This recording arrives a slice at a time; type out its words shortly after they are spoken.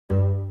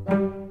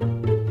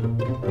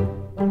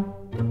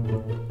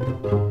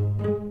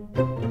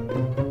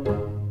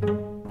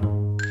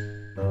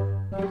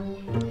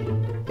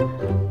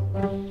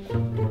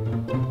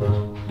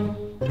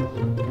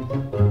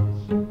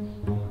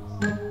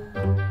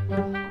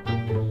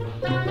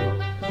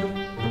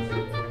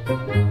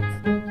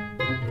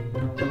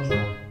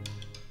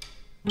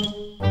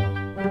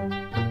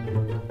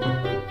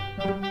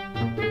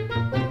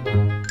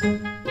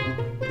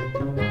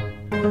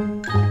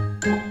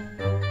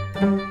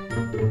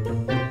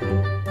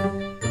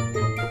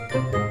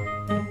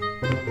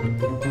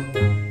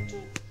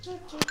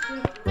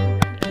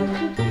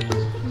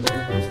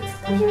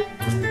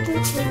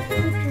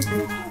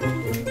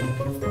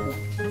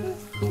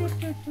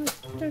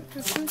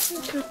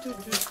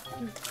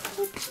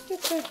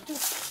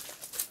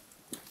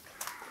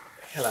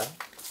Hello.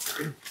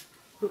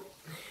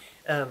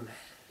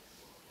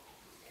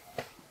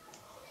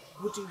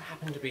 Would you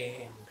happen to be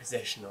in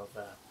possession of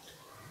a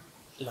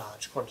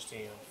large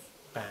quantity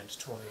of band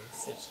toys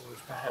that you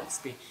would perhaps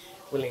be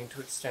willing to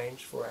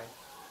exchange for a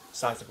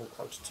sizable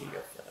quantity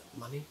of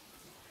money?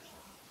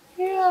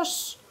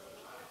 Yes.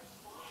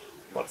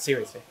 What,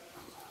 seriously?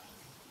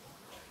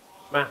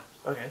 Wow,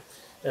 okay.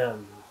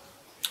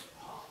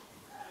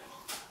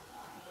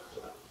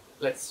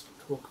 Let's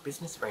talk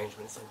business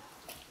arrangements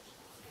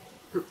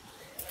then.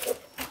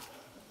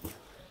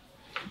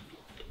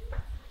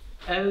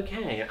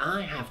 Okay,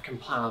 I have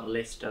compiled a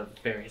list of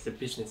various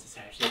business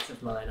associates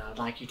of mine I would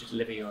like you to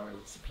deliver your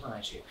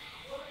supply to.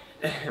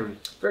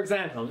 For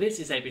example, this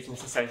is a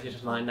business associate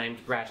of mine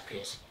named Brad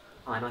Pitt.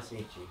 Hi, nice to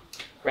meet you.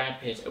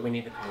 Brad Pitt,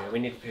 Winnie the Pooh,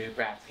 Winnie the Pooh,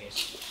 Brad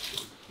Pitt,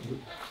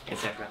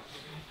 etc.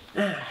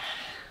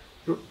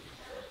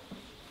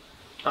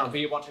 Oh, for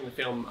you watching the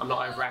film, I'm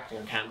not overacting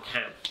on camp.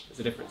 There's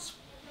a difference.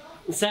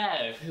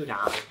 So, Pooh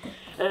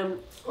darling,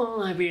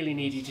 all I really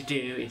need you to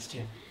do is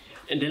to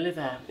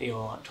deliver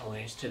your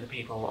toys to the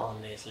people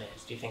on this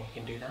list. Do you think you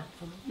can do that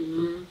for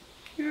me?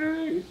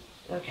 Yay.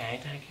 Okay,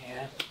 take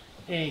care.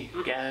 There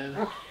you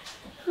go.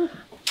 And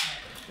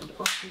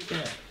off you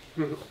go.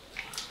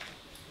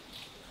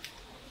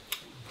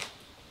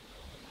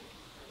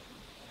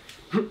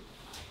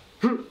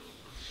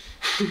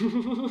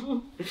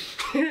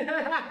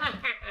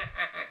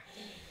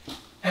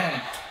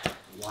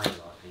 Why are you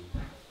laughing?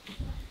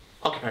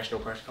 Occupational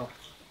protocol.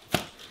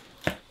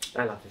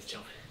 I love this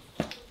job.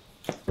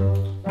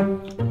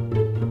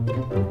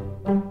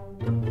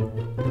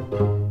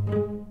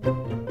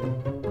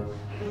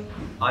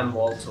 I'm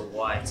Walter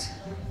White.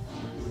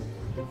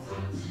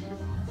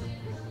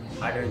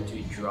 I don't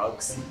do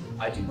drugs,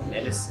 I do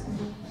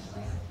medicine.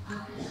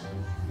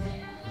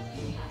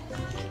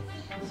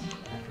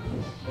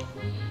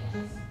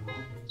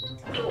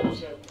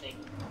 Doors opening.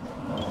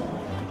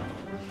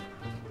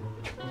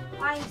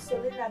 I'm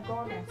Selena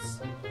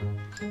Gomez.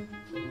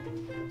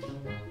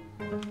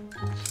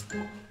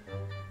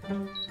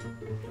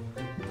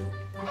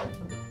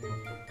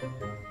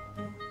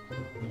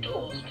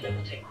 Doors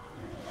closing.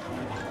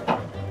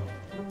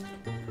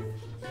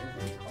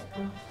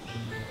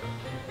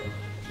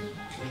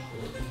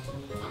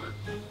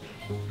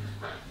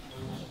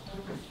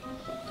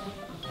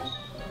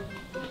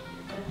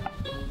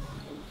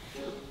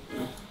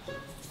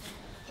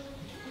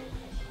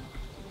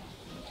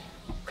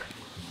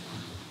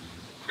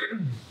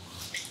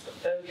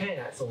 Okay,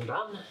 that's all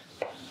done.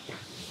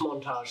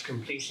 Montage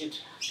completed.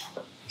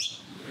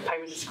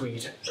 Payment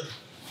agreed.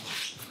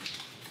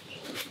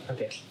 Oh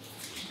dear.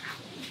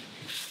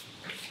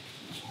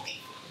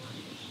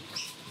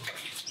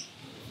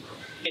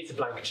 It's a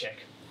blank check.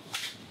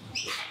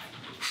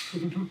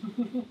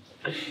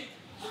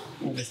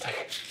 Just take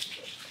it.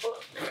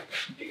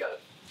 Here you go.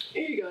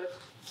 Here you go.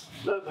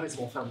 No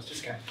opposable thumbs,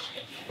 just go.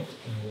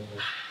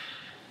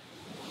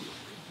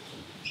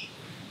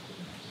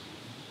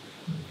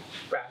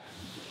 Brad,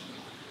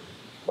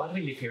 why do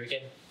we live here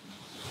again?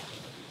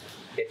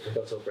 If we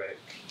got all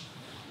broke.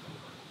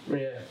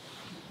 Yeah.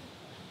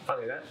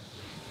 Funny that.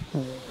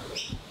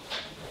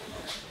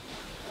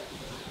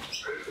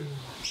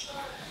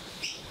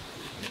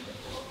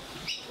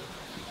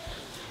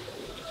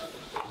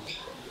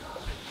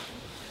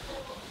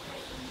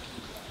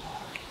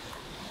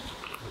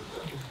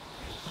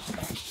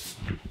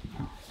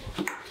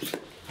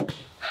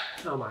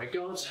 Oh my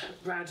god,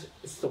 Brad,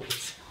 stop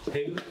it.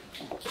 Who?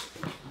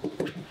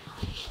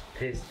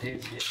 Here's here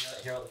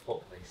on the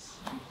floor, please.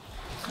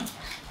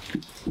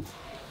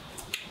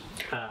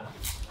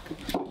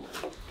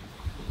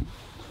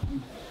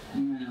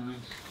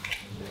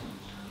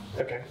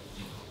 Okay.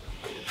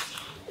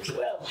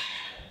 Well,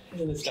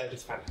 isn't this day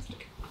just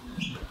fantastic?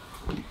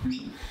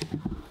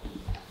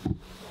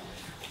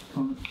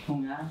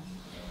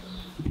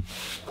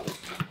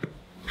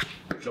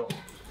 Sure.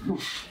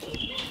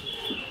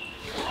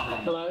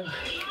 Hello.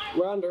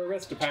 We're under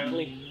arrest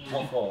apparently.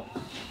 What for?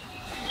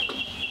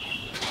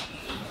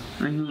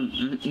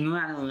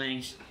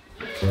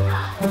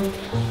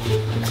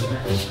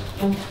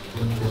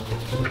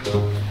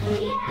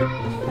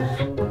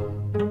 Yeah.